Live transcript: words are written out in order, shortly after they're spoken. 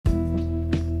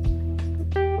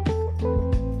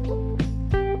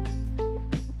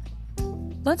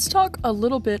Let's talk a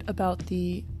little bit about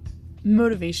the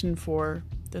motivation for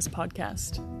this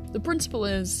podcast. The principle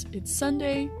is, it's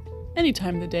Sunday, any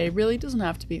time of the day, really, doesn't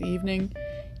have to be the evening.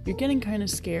 You're getting kind of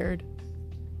scared,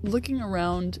 looking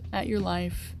around at your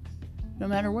life, no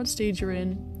matter what stage you're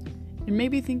in, and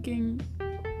maybe thinking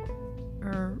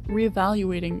or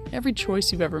reevaluating every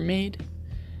choice you've ever made,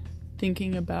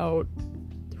 thinking about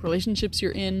the relationships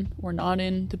you're in or not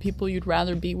in, the people you'd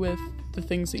rather be with, the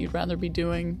things that you'd rather be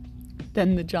doing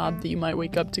than the job that you might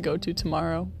wake up to go to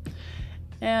tomorrow.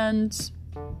 And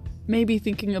maybe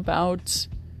thinking about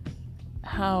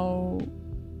how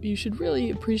you should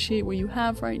really appreciate what you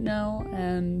have right now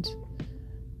and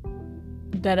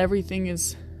that everything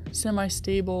is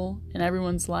semi-stable in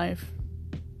everyone's life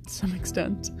to some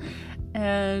extent.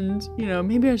 And,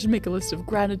 maybe I should make a list of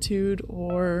gratitude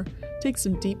or take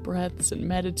some deep breaths and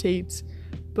meditate,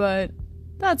 but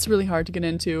that's really hard to get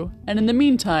into. And in the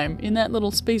meantime, in that little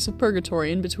space of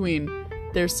purgatory in between,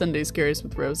 there's Sunday Scaries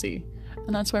with Rosie.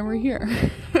 And that's why we're here.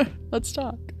 Let's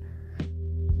talk.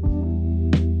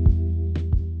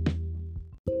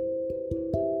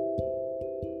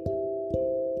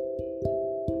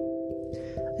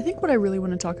 I think what I really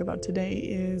want to talk about today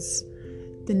is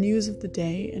the news of the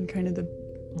day and kind of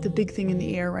the big thing in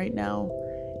the air right now.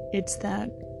 It's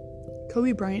that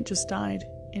Kobe Bryant just died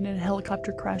in a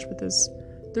helicopter crash with his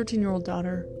 13-year-old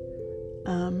daughter.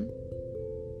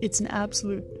 It's an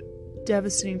absolute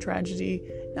devastating tragedy,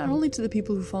 not only to the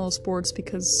people who follow sports,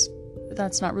 because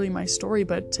that's not really my story,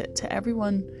 but to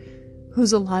everyone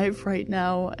who's alive right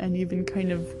now and even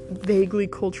kind of vaguely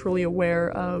culturally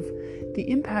aware of the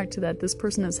impact that this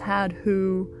person has had,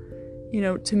 who,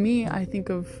 to me, I think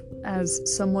of as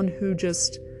someone who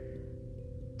just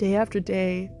day after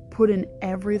day put in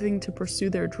everything to pursue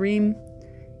their dream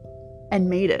and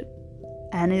made it,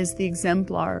 and is the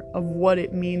exemplar of what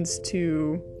it means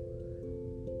to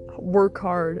work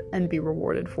hard and be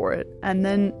rewarded for it. And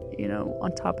then,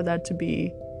 on top of that, to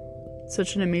be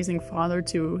such an amazing father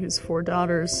to his 4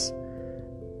 daughters,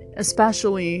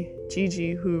 especially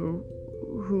Gigi, who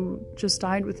just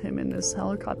died with him in this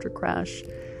helicopter crash,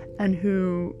 and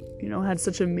who, had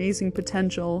such amazing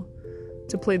potential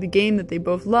to play the game that they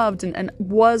both loved and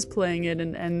was playing it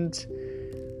and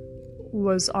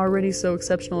was already so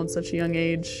exceptional at such a young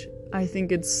age. I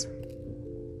think it's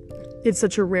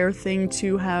such a rare thing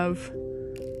to have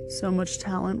so much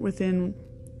talent within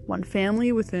one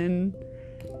family, within,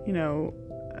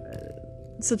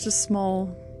 such a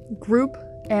small group.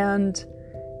 And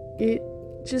it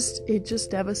just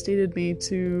devastated me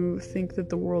to think that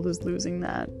the world is losing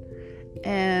that.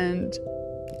 And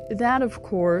that, of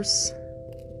course,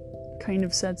 kind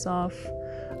of sets off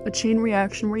a chain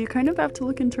reaction where you kind of have to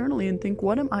look internally and think,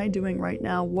 what am I doing right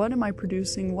now? What am I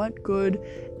producing? What good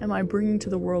am I bringing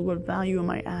to the world? What value am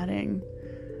I adding?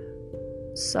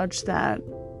 Such that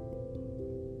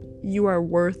you are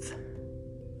worth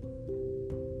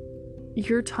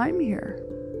your time here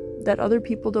that other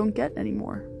people don't get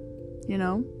anymore.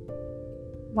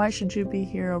 Why should you be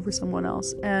here over someone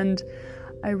else? And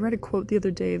I read a quote the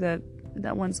other day that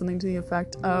went something to the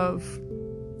effect of,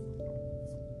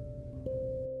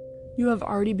 you have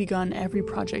already begun every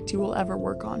project you will ever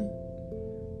work on.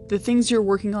 The things you're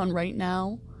working on right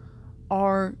now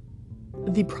are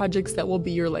the projects that will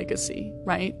be your legacy,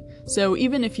 right? So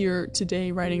even if you're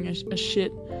today writing a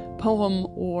shit poem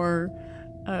or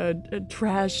a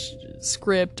trash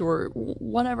script or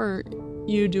whatever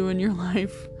you do in your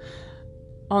life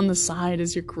on the side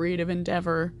as your creative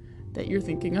endeavor that you're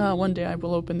thinking, one day I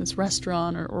will open this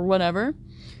restaurant or whatever,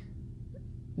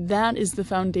 that is the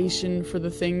foundation for the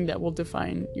thing that will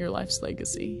define your life's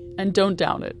legacy. And don't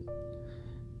doubt it,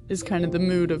 is kind of the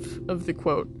mood of the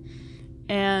quote.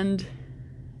 And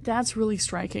that's really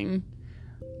striking,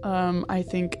 I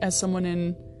think, as someone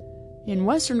in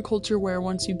Western culture, where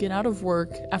once you get out of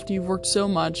work, after you've worked so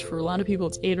much, for a lot of people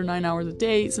it's 8 or 9 hours a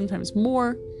day, sometimes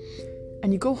more,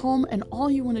 and you go home and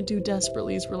all you want to do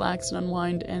desperately is relax and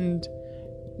unwind and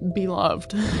be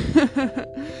loved.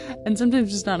 And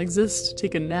sometimes just not exist,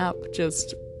 take a nap,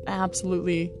 just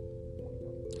absolutely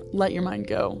let your mind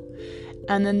go.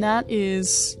 And then that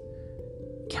is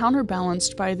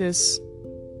counterbalanced by this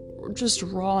just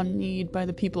raw need by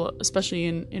the people, especially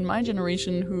in my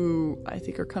generation, who I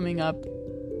think are coming up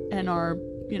and are,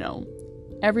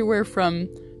 everywhere from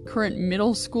current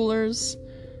middle schoolers,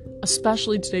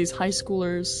 especially today's high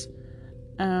schoolers,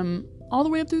 all the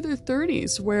way up through their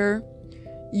 30s, where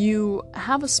you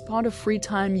have a spot of free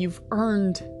time, you've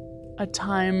earned a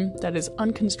time that is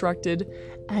unconstructed,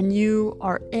 and you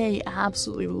are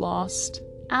absolutely lost,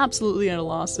 absolutely at a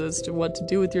loss as to what to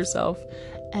do with yourself,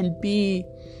 and B,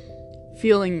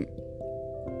 feeling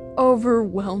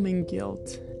overwhelming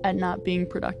guilt at not being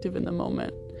productive in the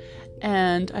moment.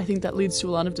 And I think that leads to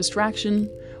a lot of distraction,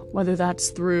 whether that's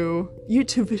through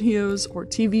YouTube videos or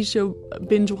TV show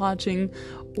binge watching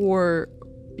or,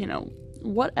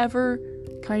 whatever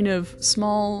kind of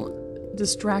small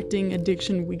distracting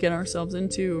addiction we get ourselves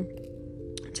into,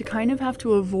 to kind of have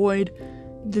to avoid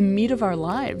the meat of our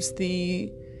lives,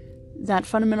 that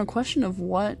fundamental question of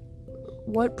what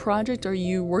project are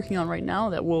you working on right now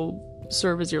that will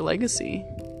serve as your legacy?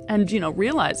 And,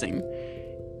 realizing,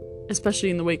 especially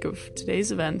in the wake of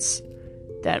today's events,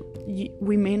 that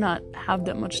we may not have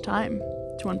that much time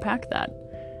to unpack that.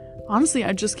 Honestly,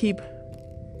 I just keep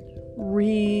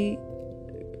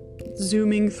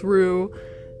zooming through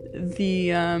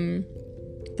the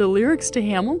lyrics to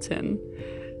Hamilton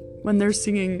when they're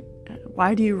singing,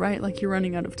 "Why do you write like you're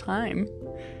running out of time?"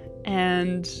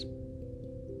 And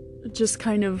just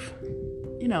kind of,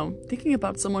 thinking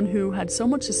about someone who had so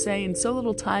much to say in so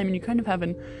little time, and you kind of have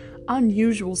an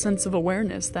unusual sense of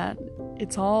awareness that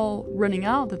it's all running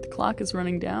out, that the clock is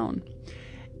running down.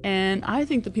 And I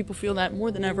think that people feel that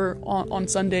more than ever on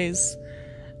Sundays,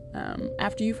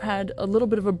 after you've had a little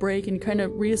bit of a break and kind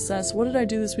of reassess, what did I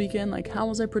do this weekend? Like, how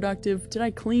was I productive? Did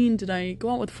I clean? Did I go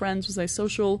out with friends? Was I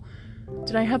social?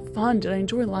 Did I have fun? Did I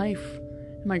enjoy life?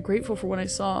 Am I grateful for what I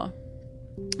saw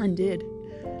and did?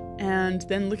 And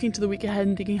then looking to the week ahead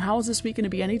and thinking, how is this week going to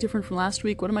be any different from last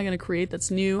week? What am I going to create that's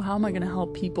new? How am I going to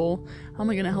help people? How am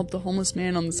I going to help the homeless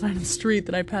man on the side of the street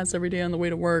that I pass every day on the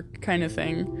way to work, kind of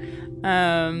thing?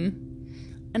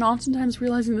 And oftentimes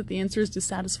realizing that the answer is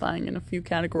dissatisfying in a few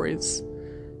categories.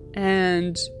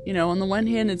 And, on the one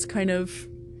hand, it's kind of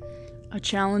a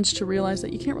challenge to realize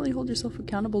that you can't really hold yourself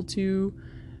accountable to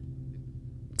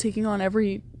taking on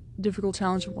every difficult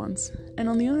challenge at once. And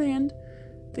on the other hand,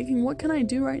 thinking, what can I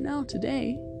do right now,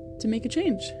 today, to make a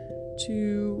change,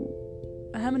 to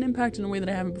have an impact in a way that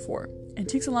I haven't before? It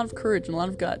takes a lot of courage and a lot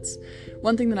of guts.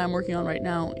 One thing that I'm working on right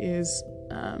now is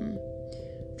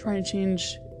trying to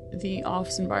change the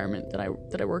office environment that I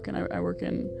work in. I work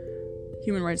in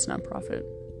human rights nonprofit,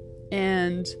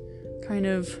 and kind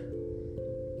of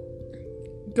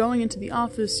going into the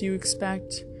office, you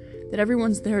expect that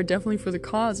everyone's there definitely for the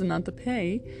cause and not the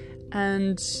pay.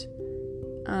 And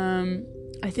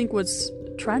I think what's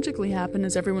tragically happened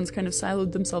is everyone's kind of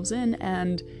siloed themselves in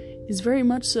and is very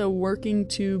much so working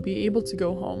to be able to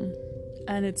go home.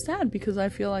 And it's sad because I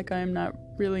feel like I'm not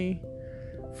really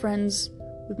friends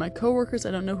with my coworkers.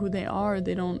 I don't know who they are.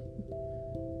 They don't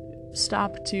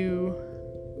stop to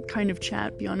kind of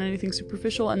chat beyond anything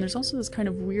superficial. And there's also this kind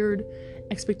of weird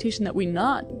expectation that we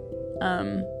not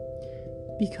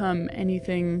become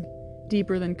anything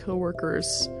deeper than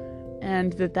coworkers,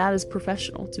 and that is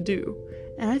professional to do.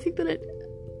 And I think that it,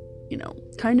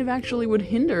 kind of actually would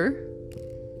hinder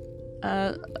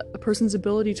a person's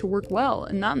ability to work well.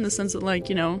 And not in the sense that,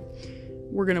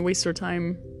 we're going to waste our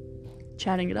time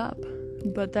chatting it up,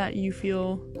 but that you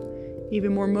feel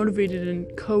even more motivated and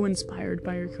co-inspired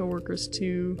by your coworkers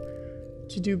to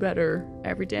do better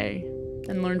every day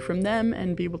and learn from them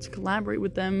and be able to collaborate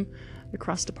with them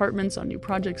across departments on new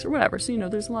projects or whatever. So,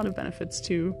 there's a lot of benefits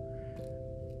to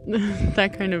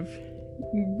that kind of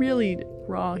really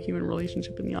raw human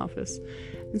relationship in the office.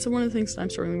 And so one of the things that I'm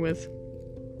struggling with,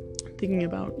 thinking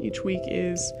about each week,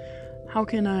 is how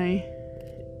can I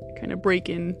kind of break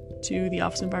into the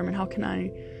office environment? How can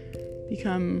I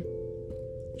become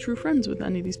true friends with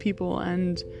any of these people?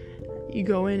 And you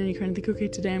go in and you kind of think, okay,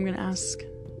 today I'm going to ask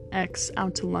X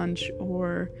out to lunch,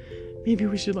 or maybe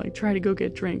we should try to go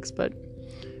get drinks. But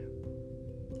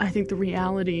I think the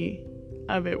reality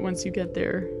of it once you get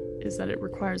there is that it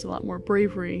requires a lot more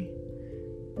bravery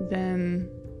than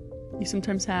you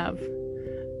sometimes have.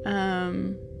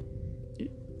 And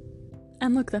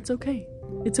look, that's okay.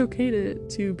 It's okay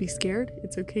to be scared.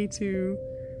 It's okay to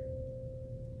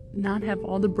not have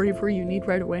all the bravery you need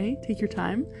right away. Take your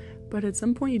time. But at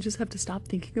some point, you just have to stop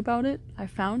thinking about it. I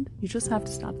found you just have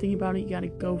to stop thinking about it. You got to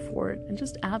go for it and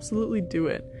just absolutely do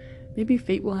it. Maybe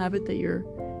fate will have it that you're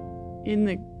in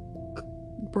the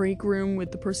break room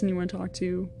with the person you want to talk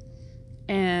to,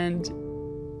 and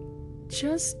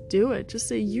just do it. Just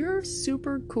say, you're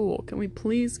super cool. Can we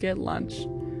please get lunch?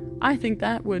 I think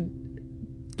that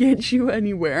would get you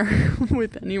anywhere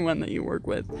with anyone that you work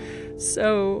with.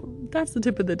 So that's the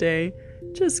tip of the day.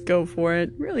 Just go for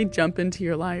it. Really jump into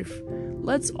your life.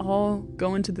 Let's all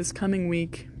go into this coming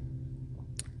week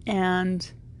and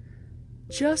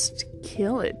just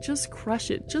kill it. Just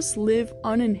crush it. Just live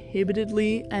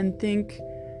uninhibitedly and think,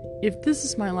 if this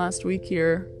is my last week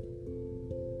here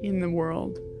in the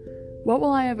world, what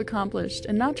will I have accomplished?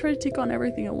 And not try to take on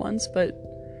everything at once, but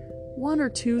one or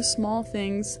two small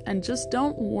things, and just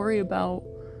don't worry about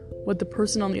what the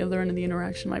person on the other end of the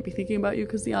interaction might be thinking about you,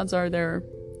 because the odds are they're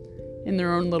in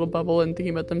their own little bubble and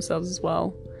thinking about themselves as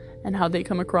well, and how they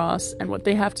come across, and what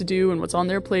they have to do, and what's on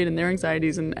their plate, and their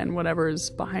anxieties, and whatever is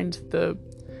behind the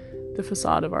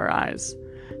facade of our eyes.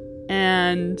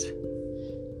 And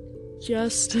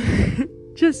just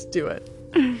do it.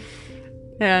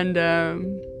 And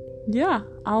yeah,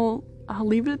 I'll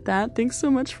leave it at that. Thanks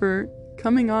so much for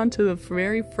coming on to the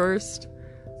very first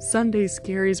Sunday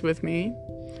Scaries with me.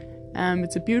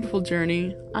 It's a beautiful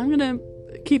journey. I'm gonna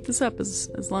keep this up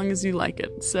as long as you like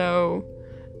it. So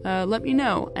let me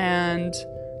know, and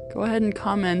go ahead and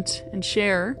comment and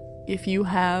share if you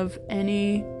have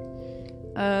any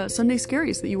Sunday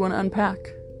Scaries that you want to unpack,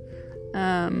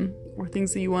 or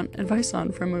things that you want advice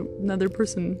on from another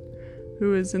person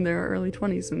who is in their early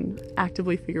 20s and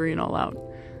actively figuring it all out.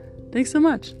 Thanks so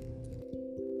much.